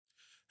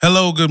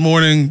Hello, good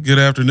morning, good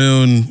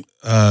afternoon,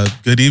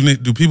 good evening.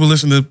 Do people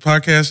listen to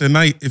podcasts at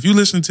night? If you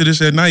listen to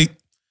this at night,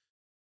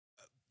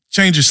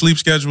 change your sleep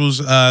schedules.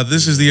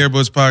 This is the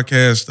Airbuds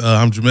Podcast.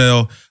 I'm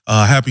Jamel.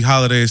 Happy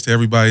holidays to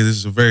everybody. This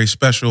is a very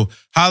special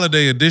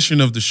holiday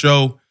edition of the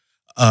show.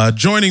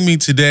 Joining me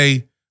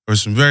today are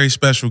some very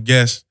special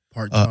guests.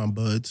 Part-time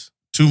buds.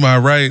 To my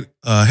right,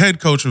 head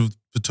coach of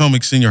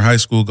Potomac Senior High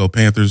School, go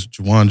Panthers,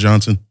 Juwan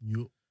Johnson.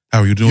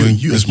 How are you doing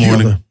this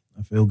morning? Brother,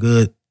 I feel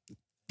good.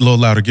 A little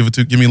louder. Give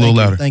me a little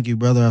louder. Thank you,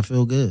 brother. I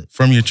feel good.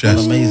 From your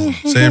chest. Amazing.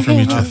 Say it from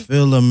your I chest.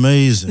 feel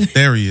amazing.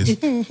 There he is.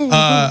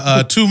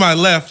 To my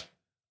left,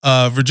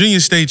 Virginia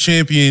State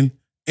champion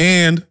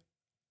and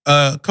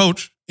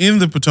coach in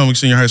the Potomac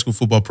Senior High School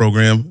football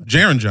program,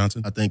 Jaron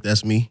Johnson. I think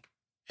that's me.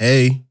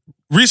 Hey,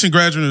 Recent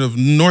graduate of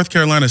North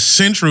Carolina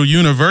Central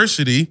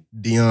University.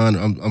 Dion,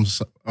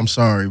 I'm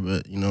sorry,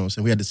 but you know what I'm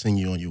saying, we had to send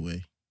you on your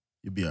way.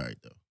 You'll be all right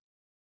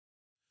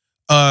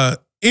though.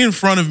 In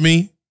front of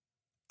me,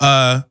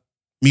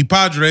 mi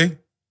padre,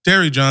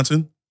 Terry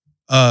Johnson,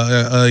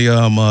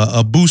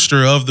 a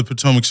booster of the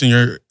Potomac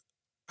Senior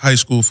High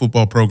School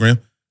football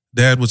program.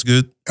 Dad, what's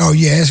good? Oh,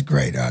 yeah, it's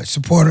great.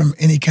 Support them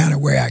any kind of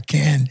way I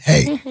can.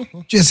 Hey,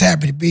 just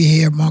happy to be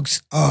here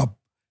amongst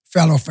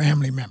fellow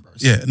family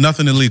members. Yeah,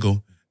 nothing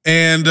illegal.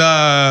 And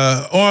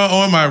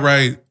on my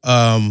right,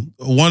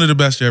 one of the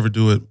best to ever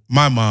do it,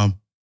 my mom.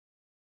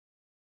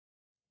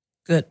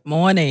 Good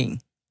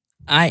morning.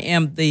 I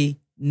am the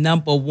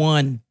number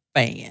one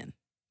fan.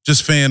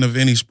 Just fan of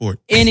any sport.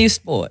 Any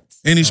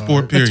sports. Any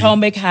sport, period.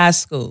 Potomac High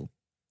School.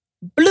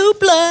 Blue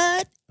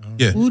blood.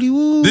 Yeah. Woody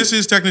woo. This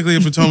is technically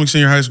a Potomac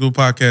Senior High School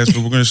podcast, but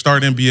we're going to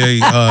start NBA.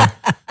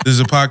 This is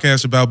a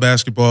podcast about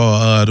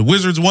basketball. The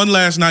Wizards won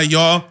last night,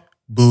 y'all.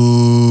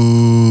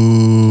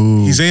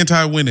 Boo. He's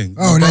anti-winning.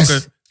 Oh, Broke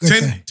that's a good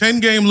thing.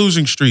 10-game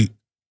losing streak.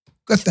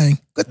 Good thing.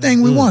 Good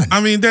thing we won.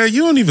 I mean, Dad,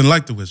 you don't even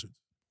like the Wizards.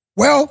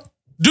 Well,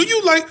 Do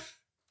you like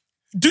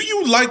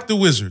the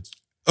Wizards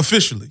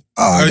officially?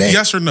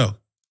 Yes or no?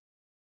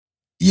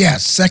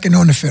 yes, second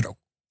on the fiddle.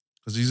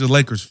 Because he's a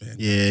Lakers fan.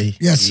 Yeah.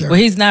 Yes, sir. Well,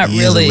 he's not He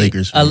is really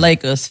a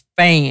Lakers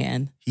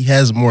fan. He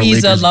has more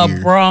He's Lakers a gear.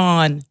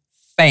 LeBron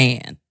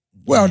fan.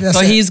 Well, that's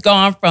So it. he's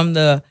gone from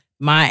the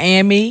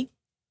Miami,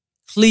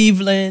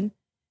 Cleveland.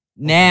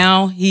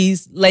 Now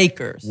he's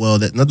Lakers. Well,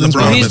 nothing's LeBron So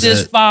wrong he's with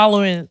just that.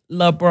 following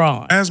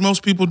LeBron. As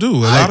most people do.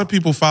 A lot of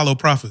people follow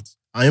prophets,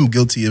 I am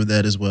guilty of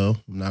that as well.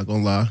 I'm not going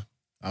to lie.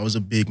 I was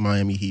a big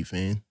Miami Heat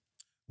fan.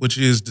 which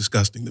is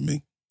disgusting to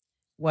me.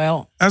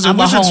 Well, As a I'm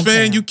Wizards hometown.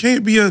 fan, you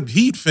can't be a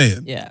Heat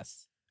fan.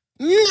 Yes.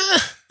 Nah,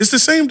 It's the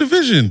same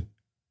division.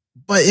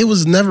 but it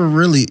was never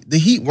really, the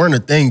Heat weren't a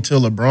thing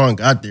till LeBron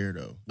got there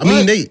though. I mean,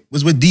 What? they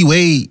was with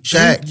D-Wade,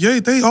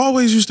 Shaq. They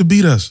always used to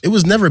beat us. It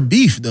was never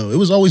beef though. It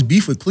was always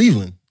beef with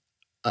Cleveland.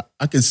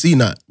 I could see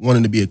not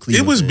wanting to be a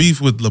Cleveland It was fan.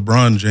 beef with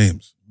LeBron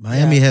James.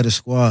 Miami had a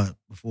squad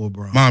before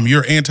Brown. Mom,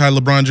 you're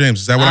anti-LeBron James.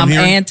 Is that what I'm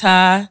hearing?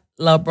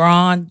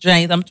 anti-LeBron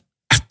James.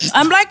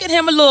 I'm liking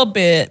him a little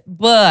bit,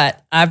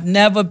 but I've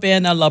never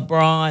been a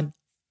LeBron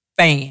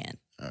fan.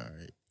 All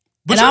right.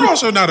 But and you're I'm-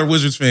 also not a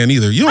Wizards fan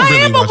either. You don't I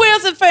really am a watch.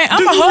 Wizard fan. I'm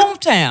Dude, a you-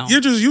 hometown.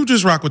 You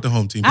just rock with the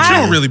home team. But you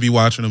don't really be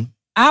watching them.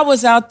 I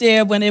was out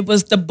there when it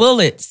was the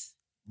Bullets,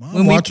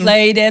 when we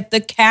played at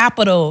the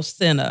Capitol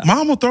Center.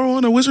 Mom will throw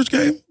on a Wizards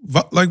game,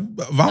 I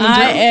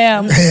voluntarily.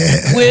 am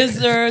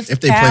Wizards.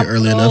 If they play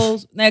early enough.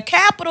 Capitals. Now,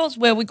 Capitals,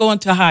 where we go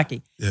into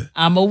hockey. Yeah.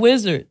 I'm a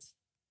Wizards.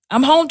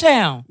 I'm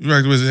hometown. You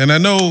rock the Wizards, and I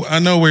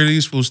know where the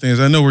East School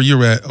stands. I know where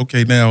you're at.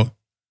 Okay, now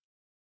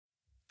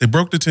they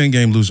broke the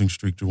 10-game losing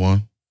streak,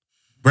 Juwan.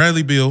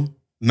 Bradley Beal,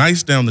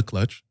 nice down the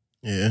clutch,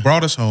 Yeah.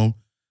 brought us home.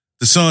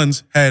 The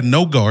Suns had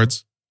no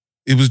guards.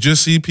 It was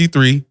just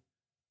CP3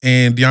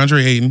 and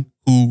DeAndre Ayton,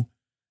 who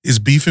is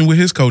beefing with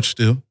his coach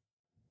still.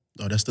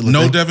 Oh, that's still a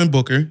No thing? Devin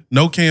Booker,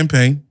 no Cam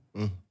Payne,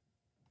 Mm.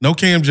 no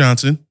Cam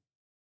Johnson,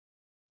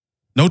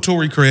 no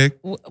Torrey Craig.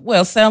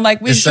 Well, sound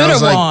like we It should have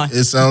sounds like won.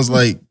 it sounds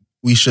like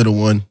we should have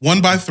won.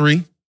 1 by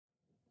 3.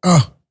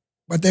 Oh,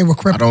 but they were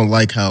I crippled. don't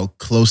like how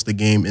close the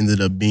game ended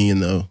up being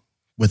though,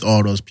 with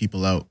all those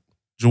people out.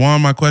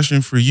 Juwan, my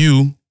question for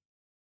you,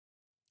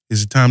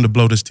 is it time to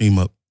blow this team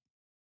up?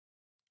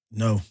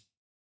 No.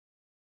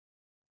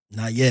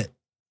 Not yet.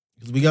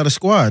 Because we got a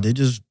squad. They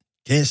just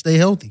can't stay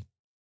healthy.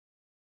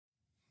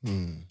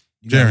 You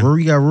got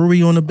Jaren.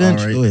 Rui on the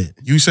bench. All right. Go ahead.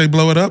 You say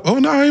blow it up? Oh,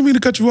 no, I didn't mean to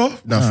cut you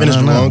off. Now finish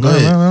the no, long. Go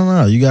ahead.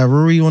 No. You got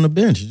Rui on the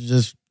bench. It's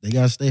just they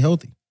got to stay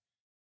healthy.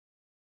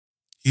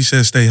 He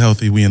said stay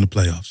healthy, we in the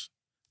playoffs.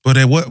 But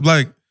at what,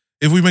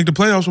 if we make the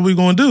playoffs, what we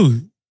going to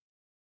do?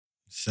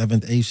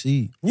 7th, 8th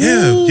seed.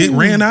 Yeah, get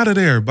ran out of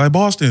there by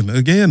Boston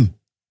again.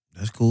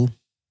 That's cool.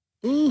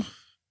 Ooh.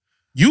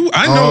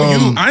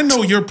 I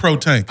know you're pro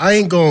tank. I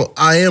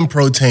am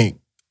pro tank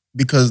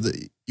because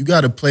you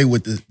got to play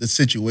with the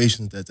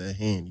situations that's at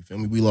hand. You feel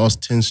me? We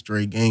lost 10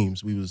 straight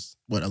games. We was,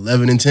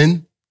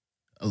 11-10?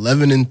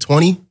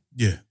 11-20?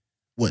 Yeah.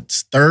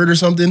 Third or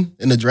something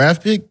in the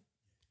draft pick?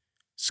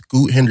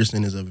 Scoot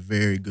Henderson is a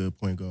very good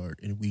point guard,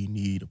 and we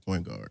need a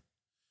point guard.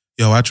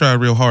 Yo, I tried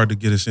real hard to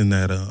get us in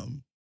that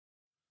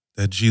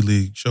G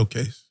League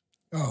showcase.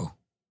 Oh,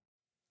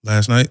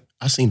 last night.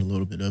 I seen a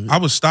little bit of it. I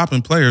was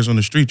stopping players on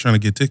the street trying to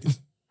get tickets.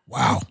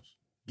 wow.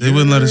 They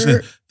wouldn't let us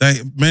in.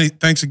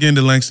 Thanks again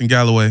to Langston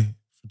Galloway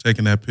for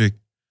taking that pick.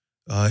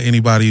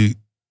 Anybody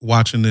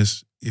watching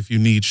this, if you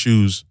need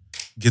shoes,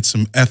 get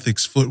some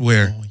Ethics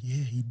footwear Oh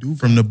yeah, he do.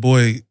 from the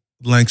boy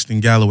Langston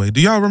Galloway.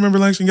 Do y'all remember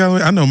Langston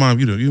Galloway? I know, Mom,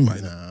 you do. You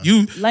might. Nah.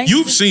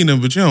 You've seen him,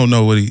 but you don't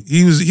know what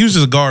he was. He was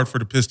just a guard for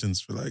the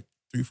Pistons for like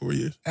 3-4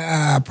 years.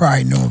 I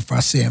probably know him if I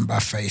see him by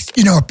face.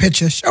 You know a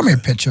picture? Show me a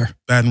picture.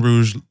 Baton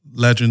Rouge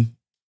legend.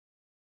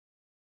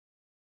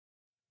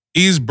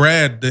 Is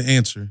Brad the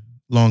answer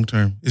long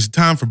term? It's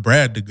time for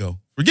Brad to go.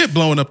 Forget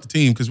blowing up the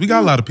team because we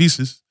got a lot of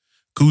pieces.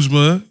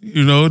 Kuzma,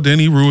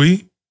 Denny Rui.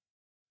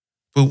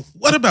 But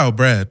what about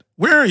Brad?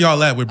 Where are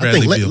y'all at with I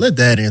Bradley think Beal? let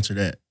Dad answer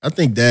that. I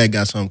think Dad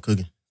got something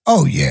cooking.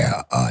 Oh,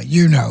 yeah.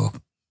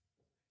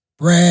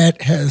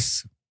 Brad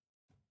has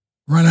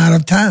run out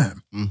of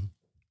time. Mhm.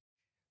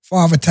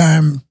 Father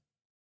Time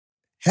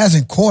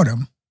hasn't caught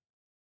him,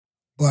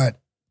 but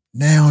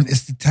now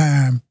is the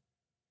time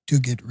to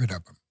get rid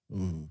of him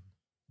Mm.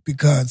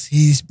 because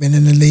he's been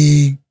in the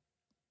league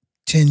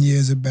 10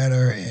 years or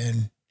better,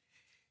 and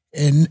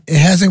it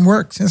hasn't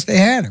worked since they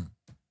had him.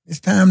 It's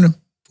time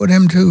for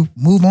them to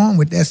move on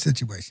with that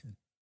situation.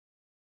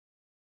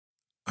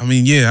 I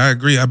mean, yeah, I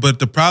agree. But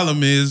the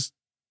problem is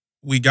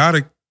we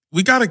gotta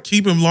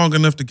keep him long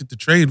enough to get the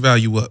trade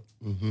value up.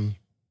 Mm-hmm.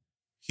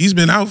 He's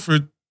been out for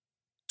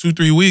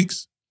 2-3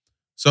 weeks.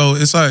 So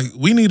it's like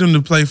we need him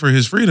to play for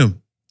his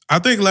freedom. I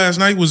think last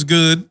night was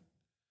good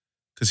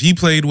because he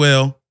played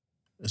well,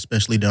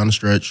 Especially down the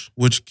stretch.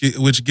 which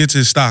gets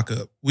his stock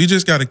up. We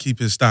just got to keep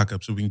his stock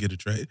up so we can get a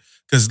trade.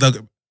 Because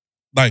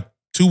like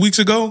 2 weeks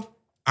ago,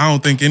 I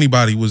don't think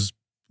anybody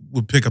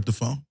would pick up the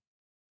phone.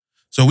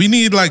 So we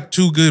need like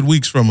 2 good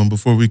weeks from him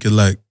before we could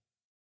like.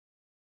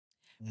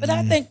 But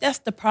I think that's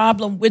the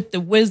problem with the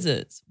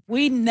Wizards.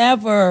 We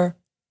never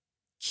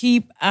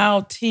keep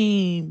our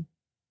team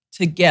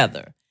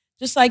together.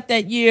 Just like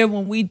that year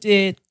when we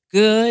did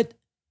good,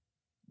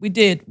 we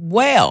did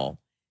well.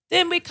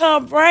 Then we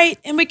come right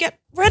and we get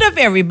rid of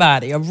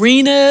everybody,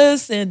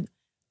 Arenas, and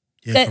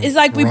it's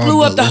like we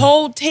blew up the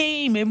whole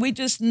team and we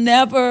just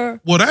never.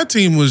 Well,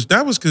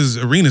 that was because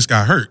Arenas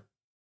got hurt,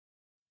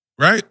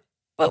 right?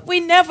 But we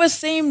never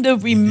seemed to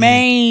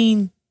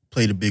remain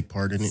Played a big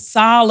part in it.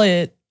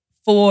 solid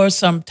for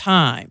some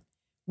time.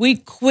 We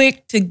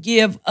quick to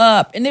give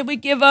up, and then we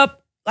give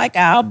up like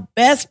our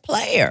best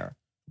player.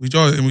 We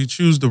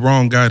choose the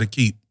wrong guy to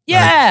keep.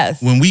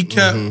 Yes. When we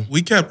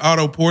kept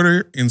Otto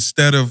Porter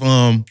instead of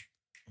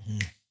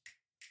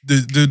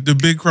the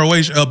big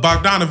Croatian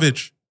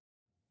Bogdanovic.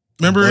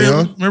 Remember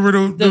Boyan? him?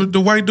 Remember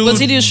the white dude? Was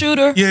he the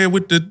shooter? Yeah,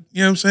 with the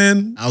you know what I'm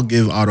saying? I'll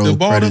give Otto The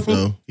ball credit to-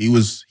 though. He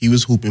was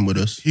hooping with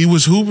us. He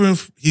was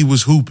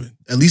hooping.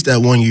 At least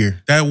that 1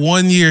 year. That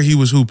 1 year he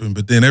was hooping,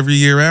 but then every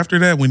year after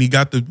that, when he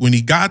got the When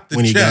he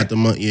check, got the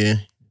money, yeah.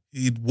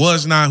 he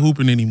was not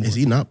hooping anymore. Is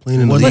he not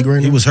playing in the league right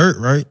now? He was hurt,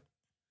 right?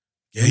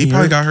 Yeah, he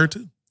probably got hurt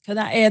too. Can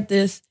I add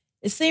this?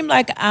 It seemed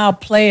like our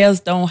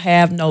players don't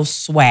have no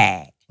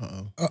swag.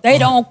 Uh-oh. They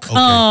don't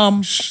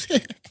come.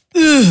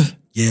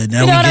 Yeah,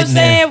 now You know we what I'm getting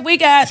there. saying? We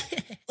got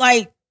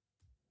like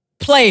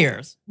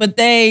players, but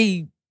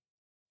they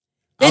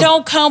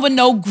don't come with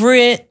no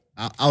grit.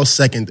 I'll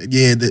second that.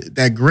 Yeah,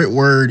 that grit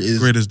word is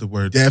Grit is the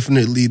word.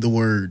 definitely the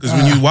word. Because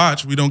when you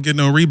watch, we don't get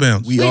no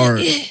rebounds.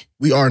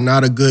 We are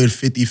not a good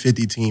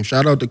 50-50 team.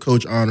 Shout out to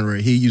Coach Honore.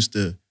 He used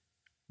to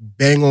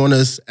bang on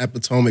us at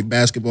Potomac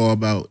basketball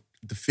about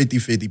the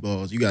 50-50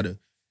 balls. You got to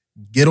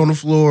get on the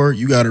floor.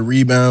 You got to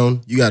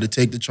rebound. You got to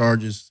take the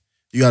charges.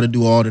 You got to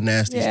do all the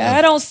nasty Yeah, stuff.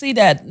 I don't see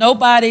that.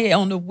 Nobody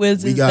on the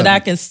Wizards that I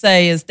can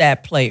say is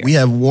that player. We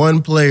have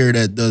one player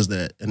that does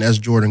that, and that's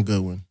Jordan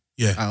Goodwin.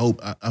 Yeah.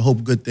 I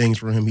hope good things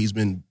for him. He's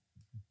been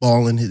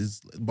balling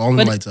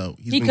But lights out.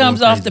 he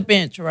comes off the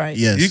bench, right?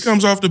 Yes. He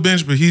comes off the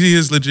bench, but he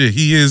is legit.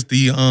 He is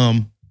the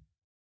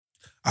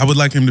I would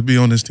like him to be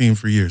on this team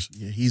for years.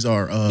 Yeah, he's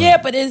our Yeah,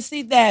 but is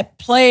he that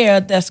player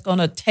that's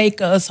gonna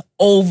take us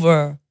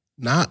over?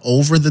 not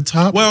over the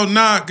top. Well,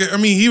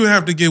 he would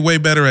have to get way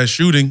better at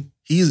shooting.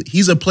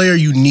 He's a player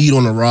you need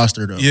on the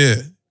roster though. Yeah.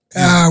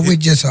 We're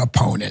just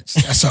opponents.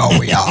 That's all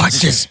we are.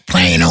 Just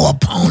plain old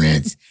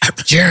opponents.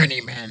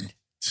 Journeyman.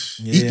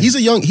 Yeah. He's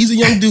a young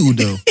dude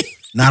though.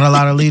 Not a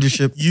lot of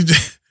leadership. You're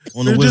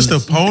On the just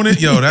Wizards.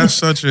 opponent. Yo, that's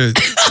such a.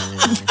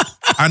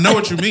 I know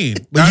what you mean.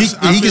 But I he feel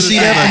can the see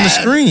same that from way. the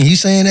screen.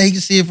 He's saying that he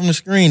can see it from the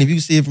screen. If you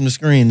can see it from the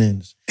screen,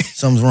 then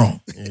something's wrong.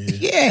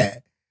 Yeah.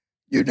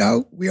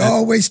 We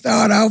always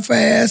start out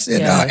fast and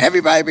Yeah.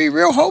 everybody be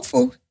real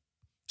hopeful.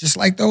 Just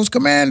like those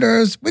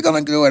Commanders. We're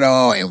going to do it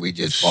all and we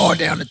just fall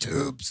down the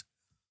tubes.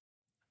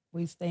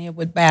 We staying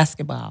with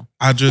basketball.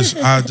 I just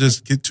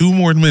get 2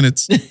 more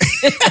minutes.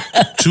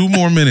 2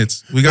 more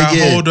minutes. We got to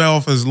Yeah. hold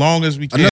off as long as we can.